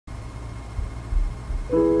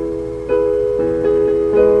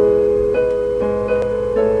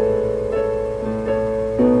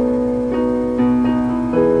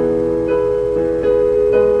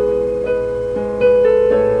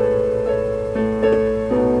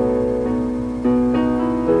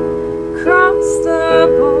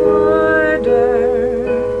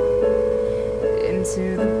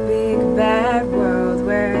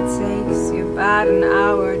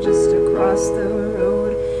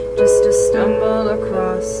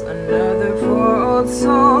another poor old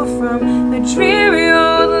soul from the dreary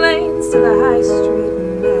old lanes to the high street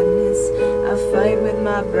madness. I fight with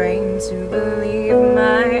my brain to believe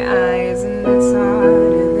my eyes, and it's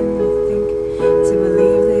harder than you think to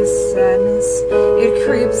believe this sadness. It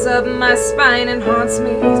creeps up my spine and haunts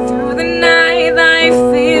me through the night.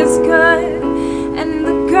 Life is good and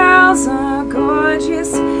the girls are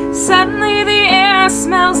gorgeous. Suddenly the air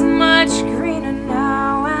smells much greener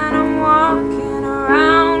now, and I'm walking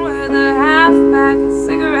around with a half pack of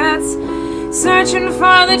cigarettes, searching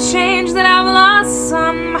for the change that I've lost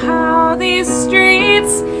somehow. These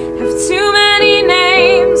streets have too many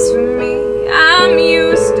names for me. I'm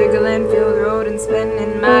used to Glenfield Road and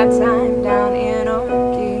spending my time down in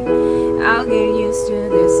Orkney. I'll get used to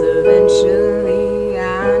this eventually,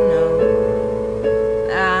 I know,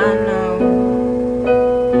 I know.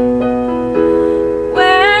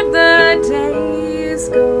 Where'd the days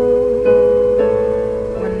go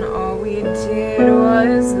when all we did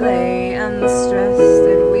was lay, and the stress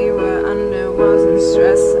that we were under wasn't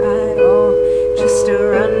stress at all, just a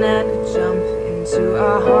run and a jump into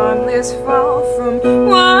a harmless fall from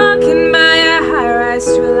walking by a high-rise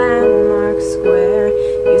to a landmark square.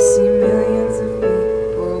 You see millions of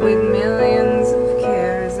people with millions of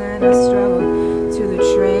cares, and I struggle to the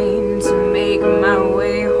train to make my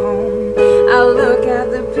way home. I look at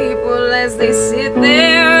the people as they sit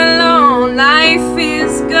there alone. Life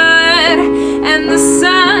is good and the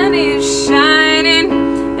sun is shining.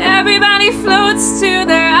 Everybody floats to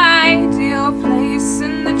their ideal place,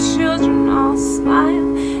 and the children all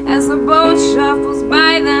smile as the boat shuffles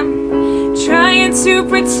by them, trying to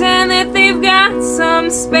pretend that they've got some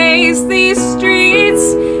space. These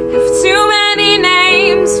streets have too many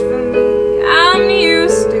names for me. I'm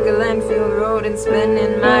used to Glenfield Road and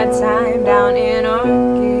spending my time down in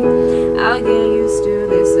Orkney. I'll get used to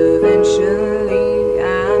this eventually,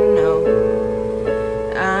 I know,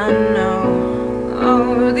 I know.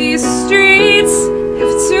 Oh, these streets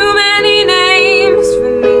have too many names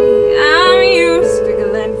for me. I'm used to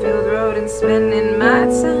Glenfield Road and spending my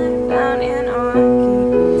time down in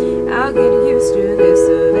Orkney. I'll get used to this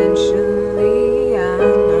eventually, I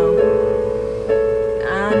know,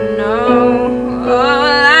 I know. Oh,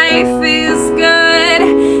 life is good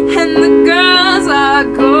and the girls are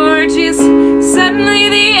gorgeous. Suddenly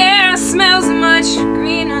the air smells much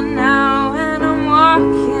greener now, and I'm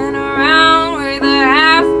walking around with a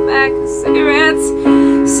half pack of cigarettes,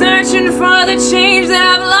 searching for the change that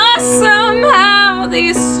I've lost somehow.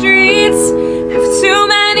 These streets have too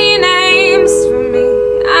many names for me.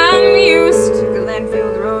 I'm used to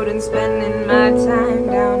Glenfield Road and spending my time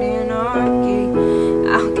down in Orkney.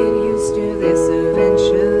 I'll get used to this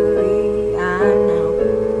eventually, I know,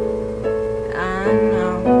 I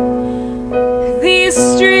know. These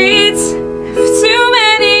streets